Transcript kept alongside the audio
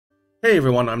Hey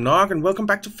everyone, I'm Nog and welcome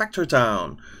back to Factory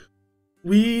Town.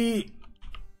 We,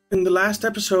 in the last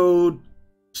episode,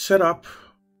 set up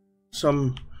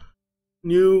some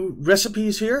new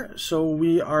recipes here. So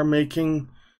we are making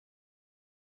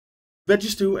veggie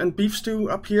stew and beef stew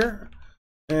up here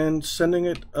and sending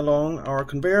it along our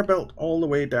conveyor belt all the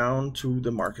way down to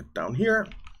the market down here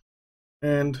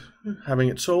and having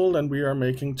it sold, and we are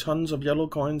making tons of yellow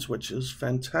coins, which is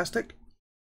fantastic.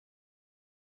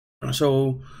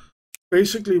 So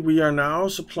basically, we are now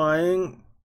supplying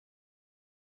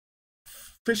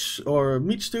fish or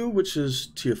meat stew, which is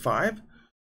tier 5.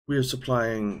 We are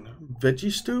supplying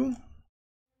veggie stew,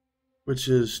 which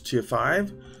is tier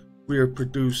 5. We are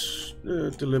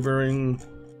delivering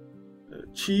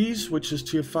cheese, which is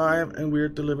tier 5, and we are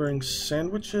delivering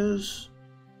sandwiches.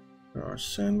 There are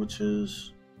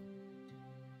sandwiches,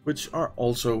 which are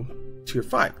also tier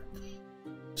 5.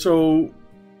 So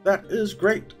that is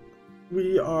great.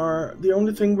 The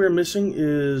only thing we're missing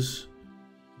is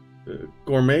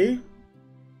gourmet.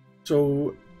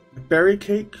 So berry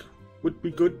cake would be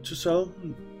good to sell,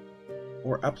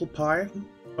 or apple pie,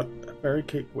 but berry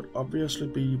cake would obviously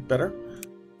be better.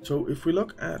 So if we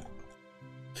look at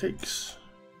cakes,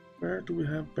 where do we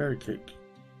have berry cake?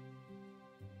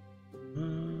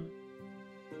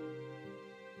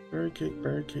 Berry cake,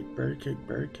 berry cake, berry cake,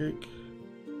 berry cake.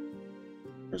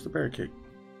 Where's the berry cake?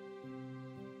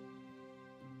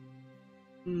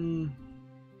 Oh,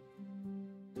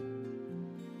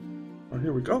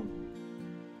 here we go.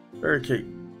 Berry cake.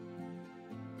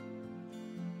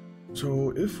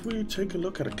 So if we take a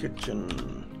look at a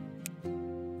kitchen,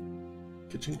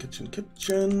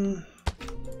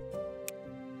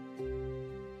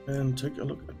 and take a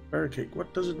look at berry cake,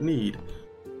 what does it need?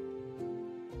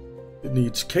 It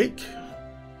needs cake.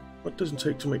 What does it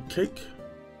take to make cake?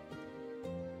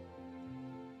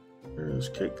 There is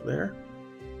cake there.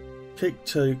 Cake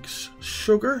takes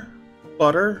sugar,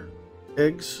 butter,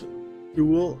 eggs,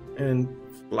 fuel, and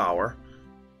flour.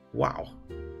 Wow.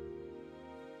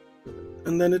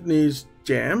 And then it needs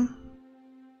jam,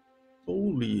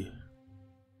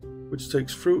 which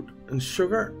takes fruit and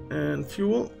sugar and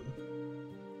fuel.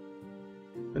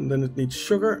 And then it needs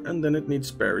sugar, and then it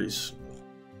needs berries.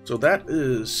 So that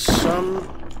is some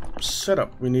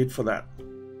setup we need for that.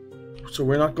 So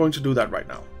we're not going to do that right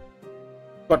now.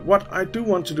 But what I do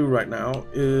want to do right now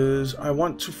is I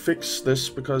want to fix this,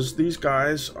 because these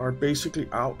guys are basically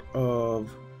out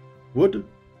of wood.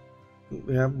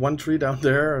 They have one tree down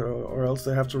there, or else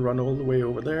they have to run all the way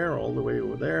over there, all the way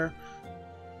over there.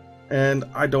 And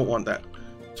I don't want that.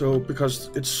 So because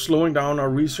it's slowing down our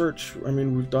research. I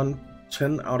mean, we've done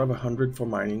 10 out of 100 for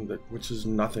mining, which is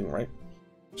nothing, right?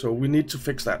 So we need to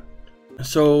fix that.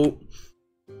 So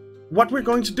what we're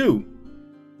going to do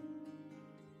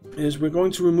is we're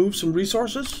going to remove some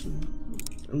resources,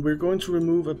 and we're going to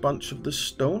remove a bunch of this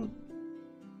stone.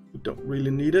 We don't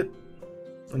really need it,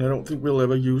 and I don't think we'll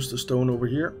ever use the stone over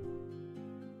here.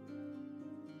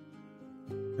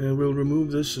 And we'll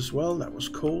remove this as well. That was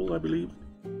coal, I believe.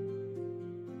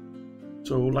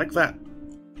 So like that.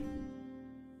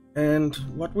 And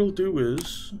what we'll do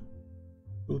is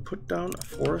we'll put down a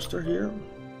forester here,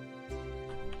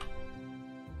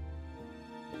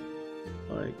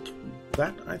 like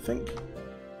that, I think.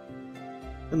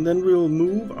 And then we'll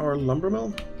move our lumber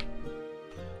mill.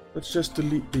 Let's just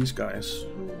delete these guys,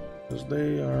 because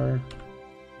they are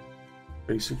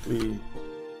basically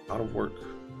out of work.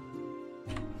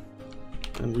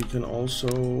 And we can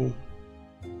also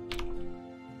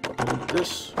delete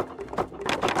this.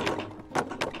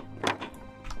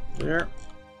 There.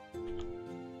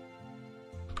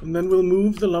 And then we'll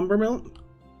move the lumber mill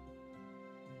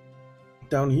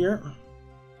down here.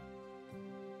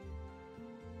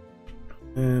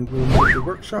 And we'll move the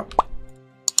workshop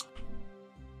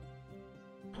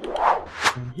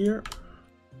down here.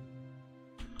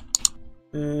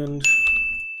 And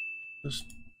just,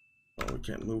 oh, we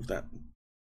can't move that.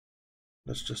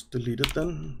 Let's just delete it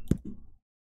then.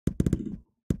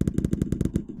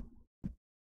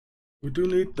 We do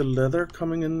need the leather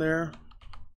coming in there.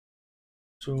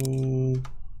 So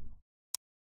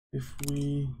if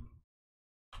we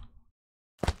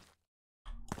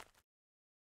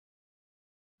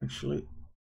actually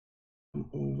come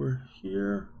over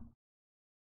here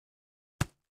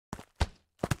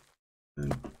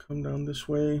and come down this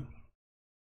way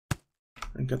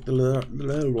and get the leather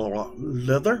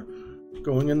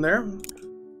going in there,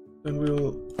 then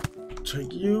we'll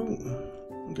take you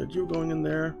and get you going in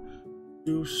there.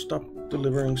 You stop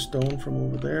delivering stone from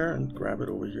over there and grab it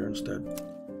over here instead.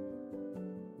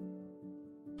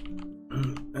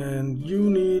 And you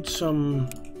need some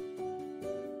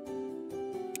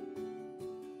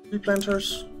tree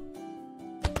planters.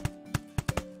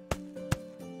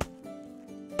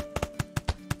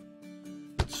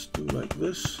 Let's do like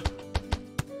this.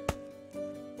 I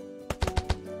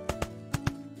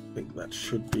think that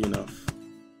should be enough.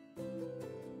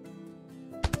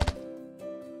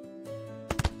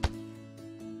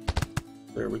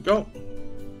 There we go.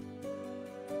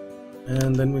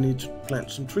 And then we need to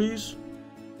plant some trees.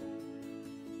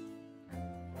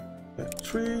 That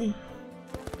tree.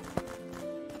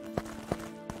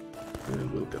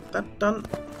 And we'll get that done.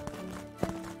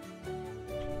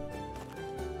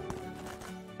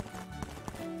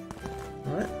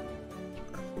 Alright.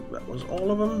 I think that was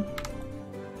all of them.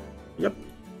 Yep.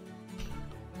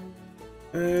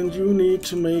 And you need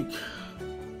to make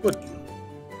wood.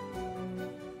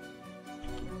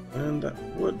 And that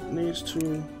wood needs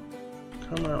to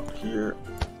come out here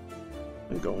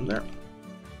and go in there.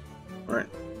 Alright.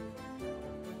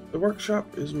 The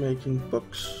workshop is making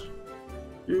books.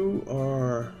 You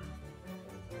are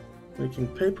making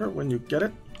paper when you get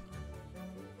it.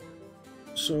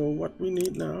 So what we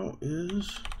need now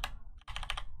is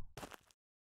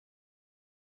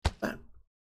that.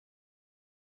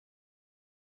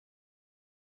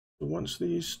 So once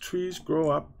these trees grow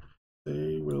up,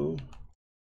 they will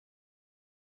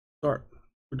start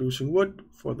producing wood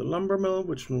for the lumber mill,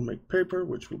 which will make paper,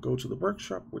 which will go to the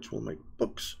workshop, which will make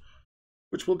books,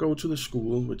 which will go to the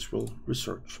school, which will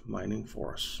research mining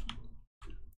for us.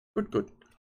 Good, good.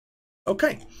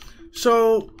 Okay,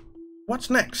 so what's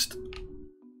next?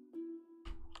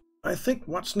 I think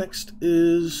what's next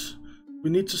is we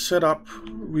need to set up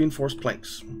reinforced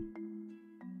planks.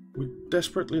 We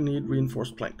desperately need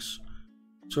reinforced planks.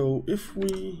 So if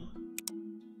we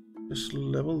just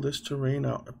level this terrain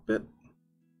out a bit,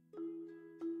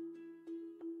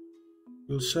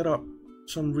 we'll set up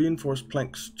some reinforced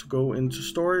planks to go into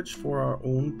storage for our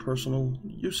own personal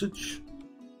usage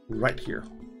right here.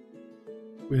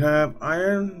 We have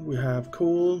iron, we have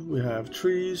coal, we have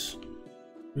trees.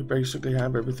 We basically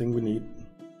have everything we need.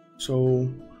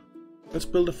 So let's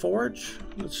build a forge.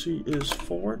 Let's see, is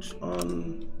forge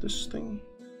on this thing?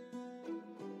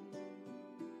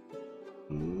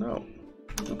 No.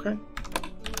 Okay.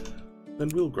 Then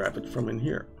we'll grab it from in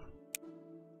here.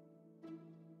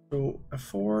 So a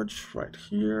forge right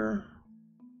here.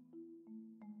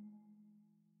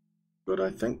 Good, I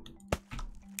think.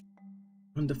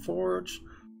 And the forge.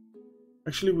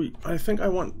 Actually, I think I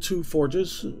want 2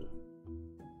 forges.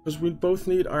 Because we both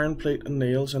need iron plate and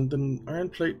nails, and the iron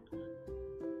plate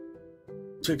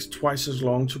takes twice as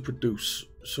long to produce.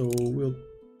 So we'll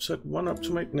set one up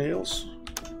to make nails.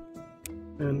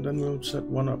 And then we'll set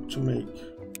one up to make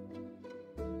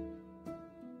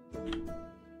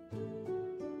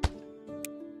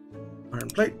iron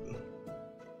plate.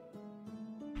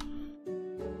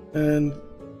 And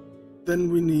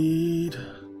then we need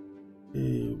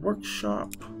a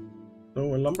workshop.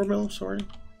 No, a lumber mill, sorry.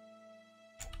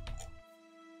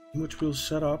 Which we'll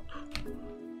set up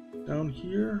down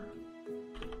here.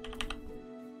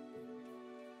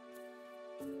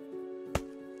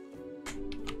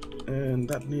 And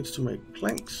that needs to make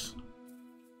planks.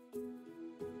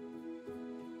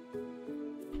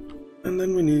 And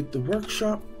then we need the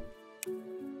workshop.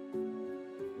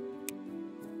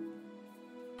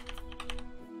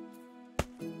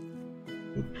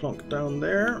 We'll plonk down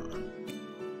there,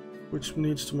 which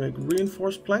needs to make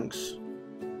reinforced planks.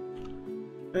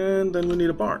 And then we need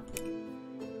a barn.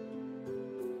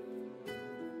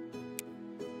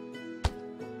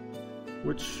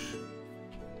 Which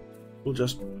will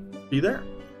just be there.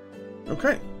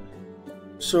 Okay.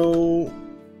 So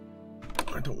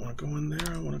I don't want to go in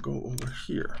there. I want to go over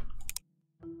here.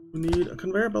 We need a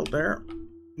conveyor belt there.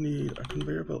 We need a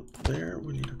conveyor belt there.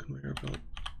 We need a conveyor belt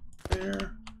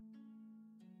there.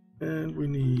 And we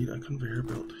need a conveyor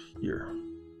belt here.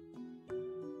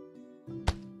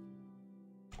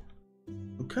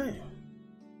 Okay.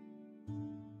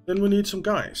 Then we need some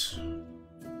guys.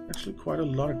 Actually, quite a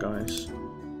lot of guys.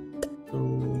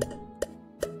 So,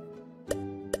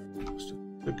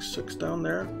 stick 6 down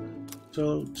there.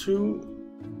 So 2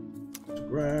 to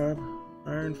grab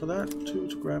iron for that. 2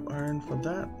 to grab iron for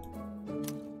that.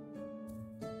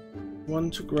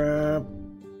 1 to grab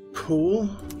coal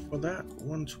for that.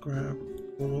 1 to grab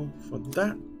coal for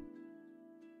that.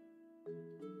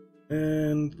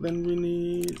 And then we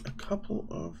need a couple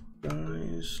of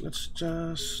guys. Let's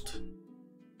just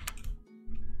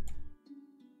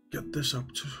get this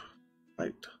up to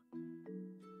height.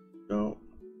 Go.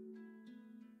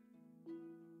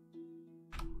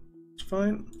 It's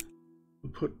fine.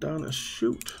 We'll put down a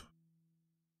chute.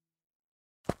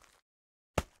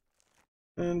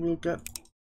 And we'll get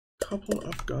a couple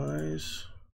of guys.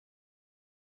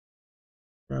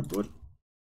 Grab wood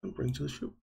and bring to the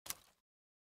chute.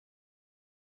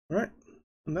 Alright,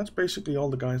 and that's basically all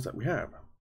the guys that we have.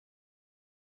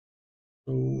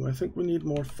 So I think we need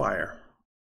more fire.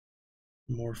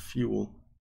 More fuel.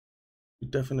 We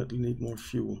definitely need more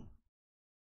fuel.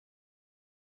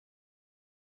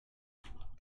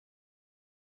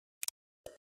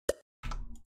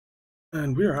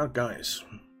 And we're out, guys.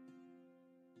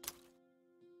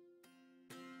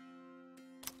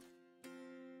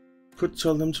 Could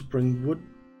tell them to bring wood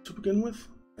to begin with,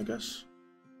 I guess.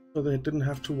 So they didn't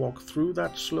have to walk through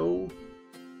that slow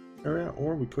area,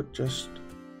 or we could just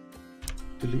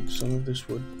delete some of this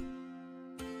wood.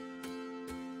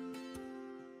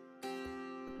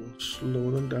 It will slow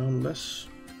them down less.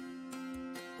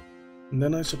 And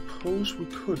then I suppose we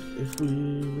could, if we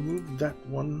remove that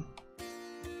one.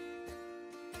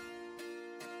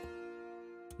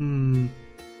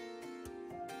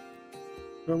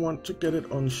 I want to get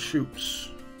it on chutes.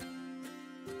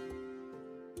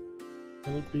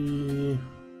 That'll be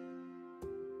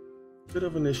a bit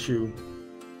of an issue.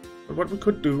 But what we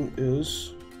could do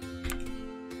is,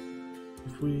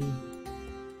 if we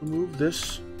remove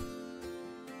this,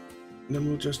 then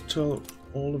we'll just tell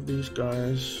all of these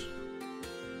guys,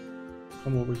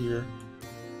 come over here.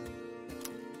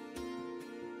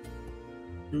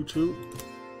 You two.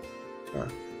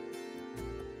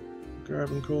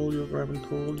 Grabbing coal, you're grabbing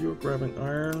coal, you're grabbing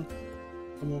iron.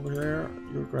 Come over there,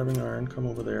 you're grabbing iron, come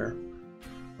over there.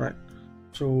 Right,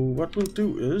 so what we'll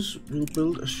do is, we'll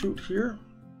build a chute here.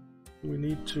 We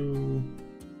need to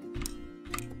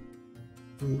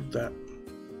move that.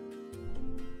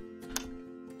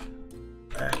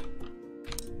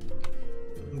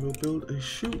 And we'll build a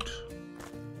chute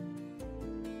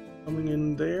coming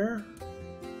in there.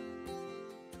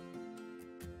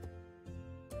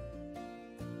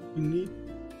 We need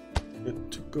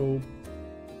it to go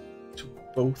to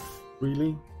both,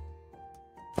 really.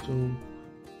 So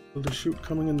build a chute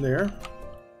coming in there.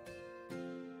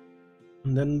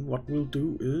 And then what we'll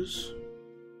do is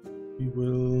we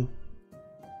will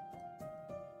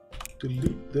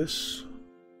delete this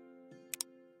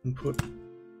and put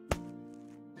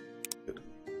it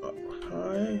up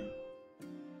high.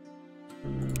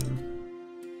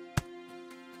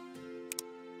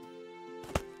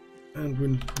 And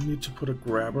we need to put a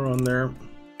grabber on there.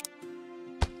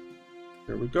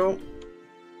 There we go.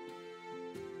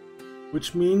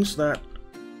 Which means that,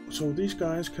 so these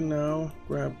guys can now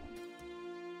grab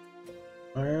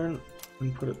iron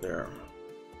and put it there.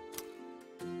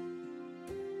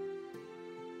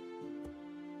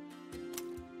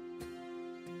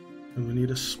 And we need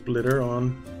a splitter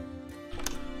on.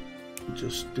 We'll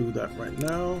just do that right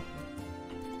now,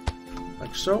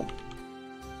 like so.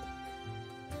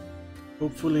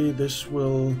 Hopefully this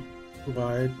will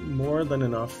provide more than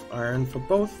enough iron for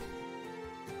both.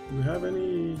 Do we have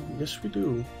any? Yes, we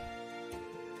do.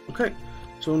 Okay,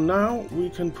 so now we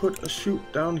can put a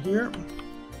chute down here.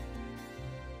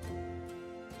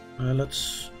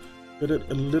 Let's get it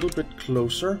a little bit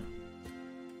closer.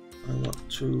 I want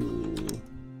to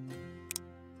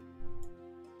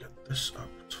get this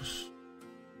up to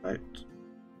right.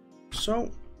 So,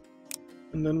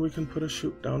 and then we can put a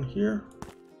chute down here.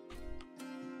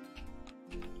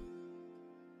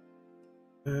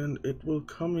 And it will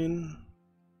come in.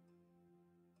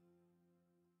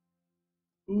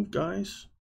 Move, guys.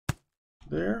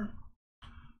 There.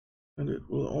 And it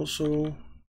will also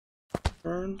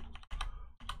turn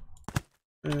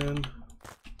and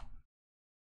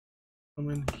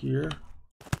come in here.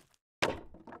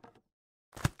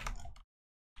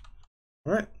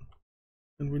 Alright.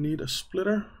 And we need a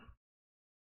splitter.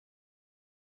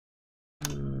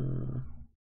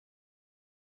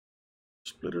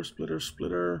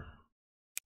 Splitter.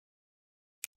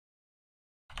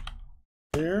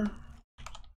 There.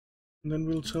 And then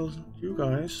we'll tell you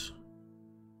guys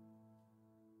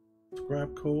to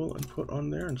grab coal and put on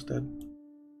there instead.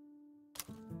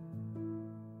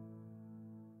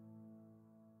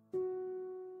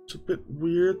 It's a bit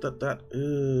weird that that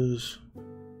is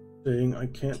saying I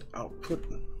can't output,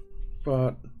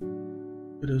 but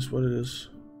it is what it is.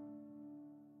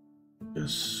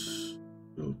 Yes,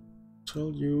 we'll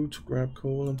tell you to grab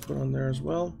coal and put on there as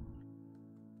well.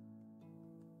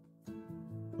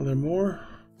 Are there more?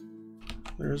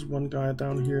 There's one guy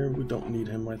down here. We don't need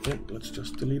him, I think. Let's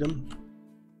just delete him.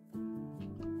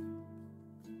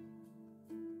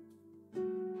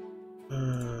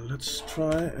 Let's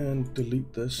try and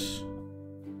delete this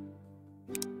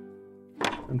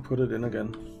and put it in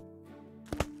again.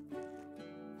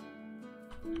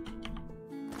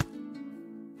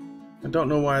 don't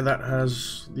know why that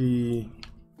has the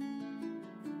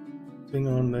thing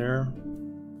on there.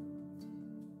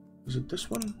 Is it this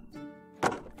one?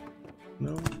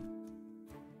 No.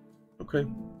 Okay.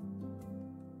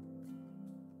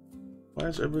 Why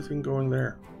is everything going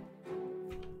there?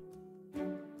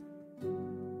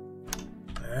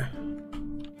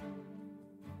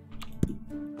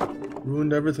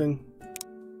 Ruined everything.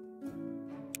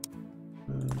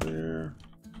 There.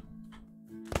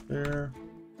 There.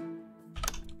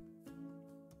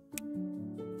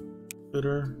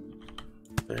 Bitter.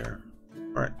 There.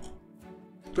 Alright.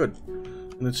 Good.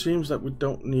 And it seems that we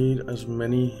don't need as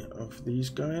many of these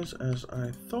guys as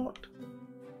I thought.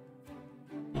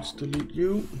 Let's delete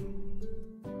you.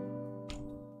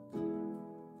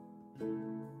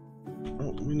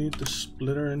 Oh, we need the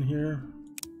splitter in here.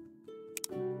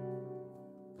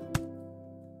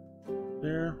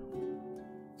 There.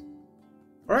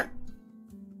 Alright.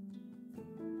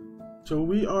 So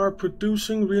we are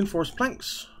producing reinforced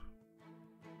planks,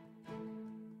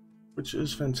 which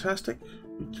is fantastic.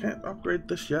 We can't upgrade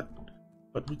this yet,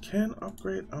 but we can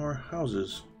upgrade our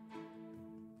houses.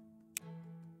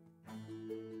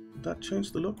 Did that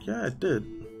change the look? Yeah, it did.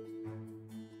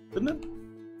 Didn't it?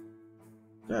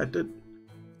 Yeah, it did.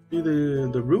 See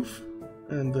the roof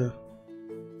and the...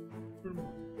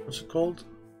 what's it called?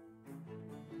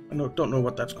 I don't know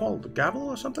what that's called. The gavel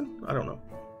or something? I don't know.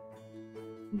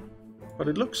 But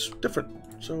it looks different,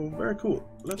 so very cool.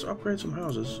 Let's upgrade some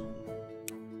houses.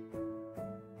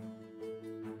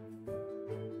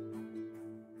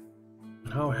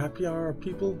 How happy are our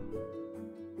people,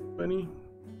 Benny?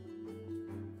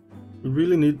 We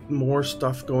really need more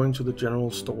stuff going to the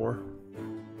general store.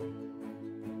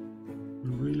 We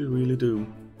really, really do.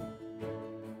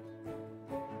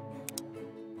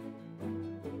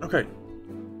 Okay.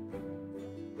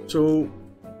 So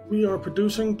we are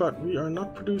producing, but we are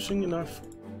not producing enough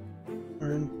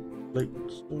iron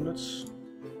plates. So let's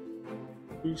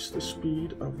increase the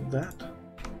speed of that.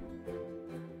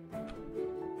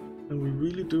 And we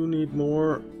really do need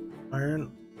more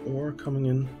iron ore coming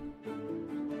in.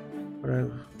 But I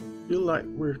feel like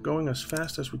we're going as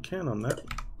fast as we can on that.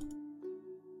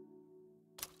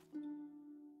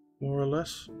 More or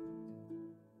less.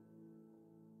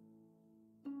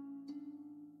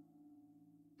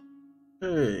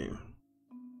 Okay.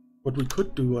 What we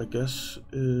could do, I guess,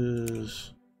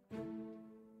 is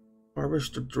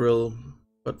harvest a drill.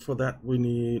 But for that we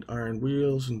need iron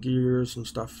wheels and gears and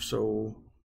stuff, so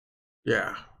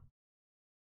yeah.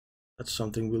 That's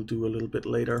something we'll do a little bit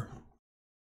later.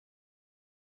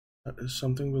 That is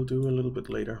something we'll do a little bit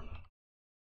later.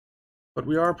 But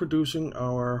we are producing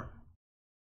our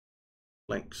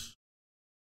planks.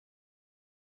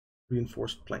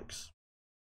 Reinforced planks.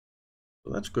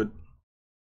 So that's good.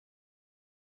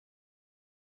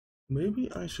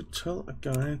 Maybe I should tell a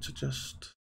guy to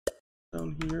just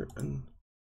down here and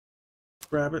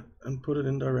grab it and put it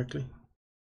in directly.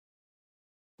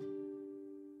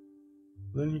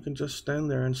 Then he can just stand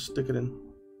there and stick it in.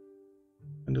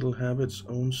 And it'll have its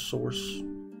own source.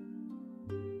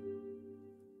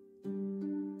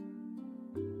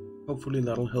 Hopefully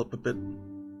that'll help a bit.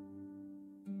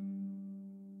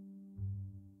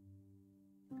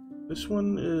 This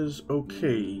one is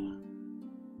okay.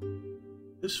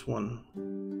 This one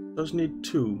does need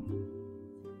 2.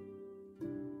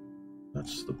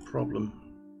 That's the problem.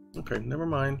 Okay, never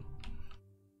mind.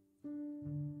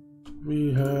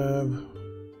 We have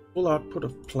full output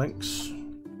of planks.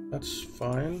 That's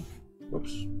fine.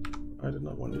 Whoops, I did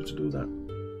not want you to do that.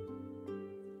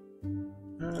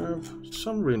 Have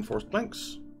some reinforced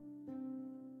planks.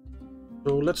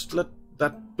 So let's let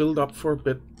that build up for a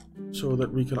bit so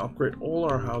that we can upgrade all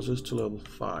our houses to level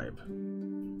 5.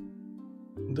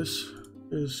 This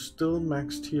is still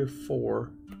max tier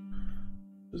 4.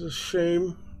 It's a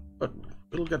shame, but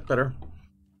it'll get better.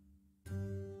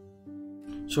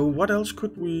 So what else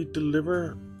could we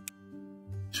deliver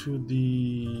to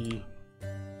the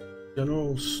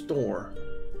general store?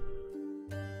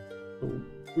 So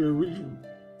we're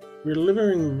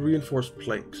delivering reinforced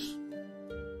planks,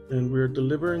 and we're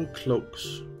delivering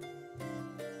cloaks.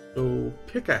 So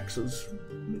pickaxes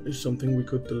is something we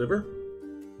could deliver.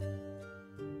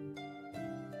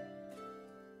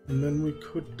 And then we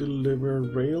could deliver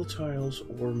rail tiles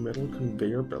or metal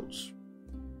conveyor belts.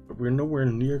 But we're nowhere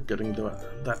near getting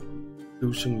that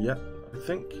producing yet, I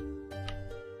think.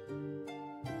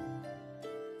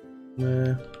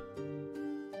 Nah.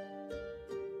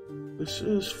 This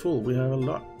is full. We have a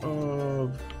lot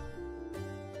of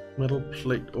metal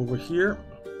plate over here,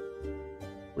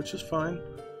 which is fine.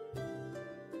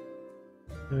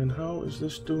 And how is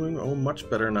this doing? Oh, much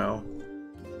better now.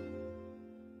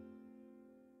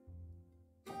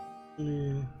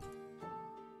 Do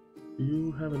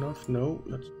you have enough? No.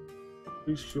 Let's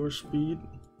increase your speed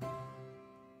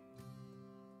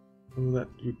so that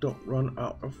you don't run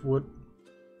out of wood.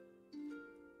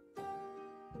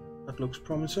 That looks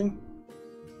promising.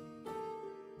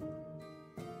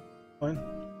 Fine.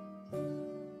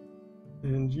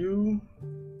 And you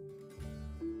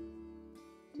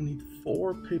need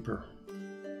 4 paper.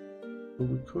 So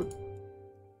we could.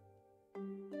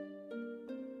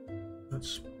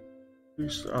 Let's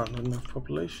increase. Not enough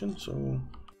population, so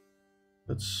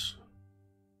let's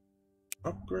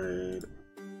upgrade.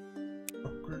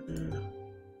 Upgrade.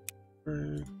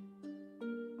 Upgrade.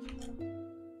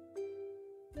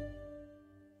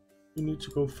 You need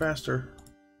to go faster.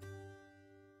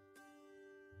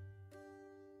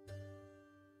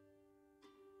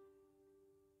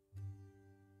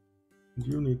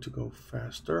 You need to go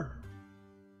faster.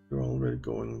 You're already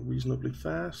going reasonably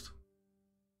fast.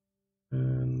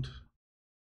 And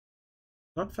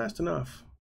not fast enough.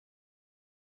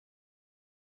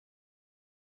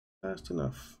 Fast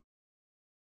enough.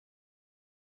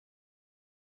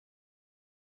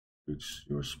 Reach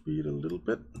your speed a little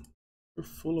bit. We're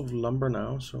full of lumber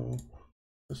now, so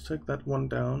let's take that one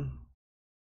down.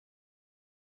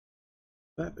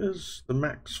 That is the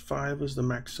max. 5 is the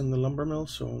max in the lumber mill,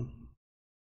 so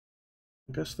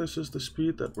I guess this is the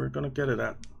speed that we're gonna get it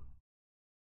at.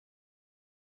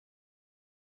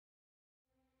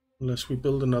 Unless we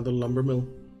build another lumber mill.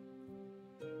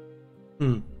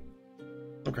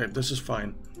 Okay, this is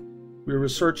fine. We're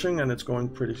researching and it's going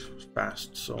pretty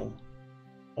fast, so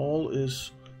all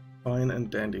is fine and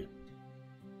dandy.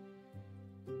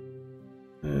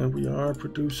 And we are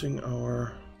producing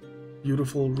our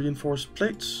beautiful reinforced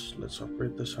plates. Let's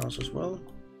upgrade this house as well.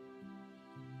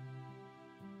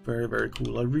 Very, very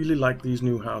cool. I really like these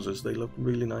new houses. They look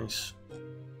really nice.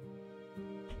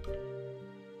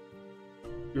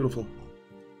 Beautiful.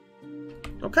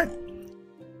 Okay.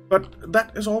 But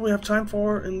that is all we have time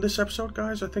for in this episode,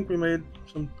 guys. I think we made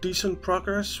some decent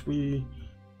progress. We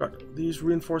got these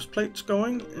reinforced plates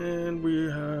going, and we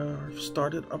have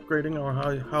started upgrading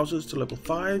our houses to level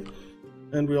 5.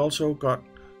 And we also got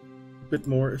a bit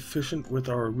more efficient with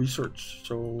our research.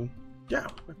 So, yeah,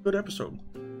 a good episode.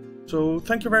 So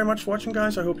thank you very much for watching,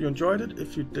 guys. I hope you enjoyed it.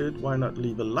 If you did, why not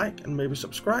leave a like and maybe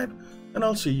subscribe, and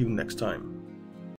I'll see you next time.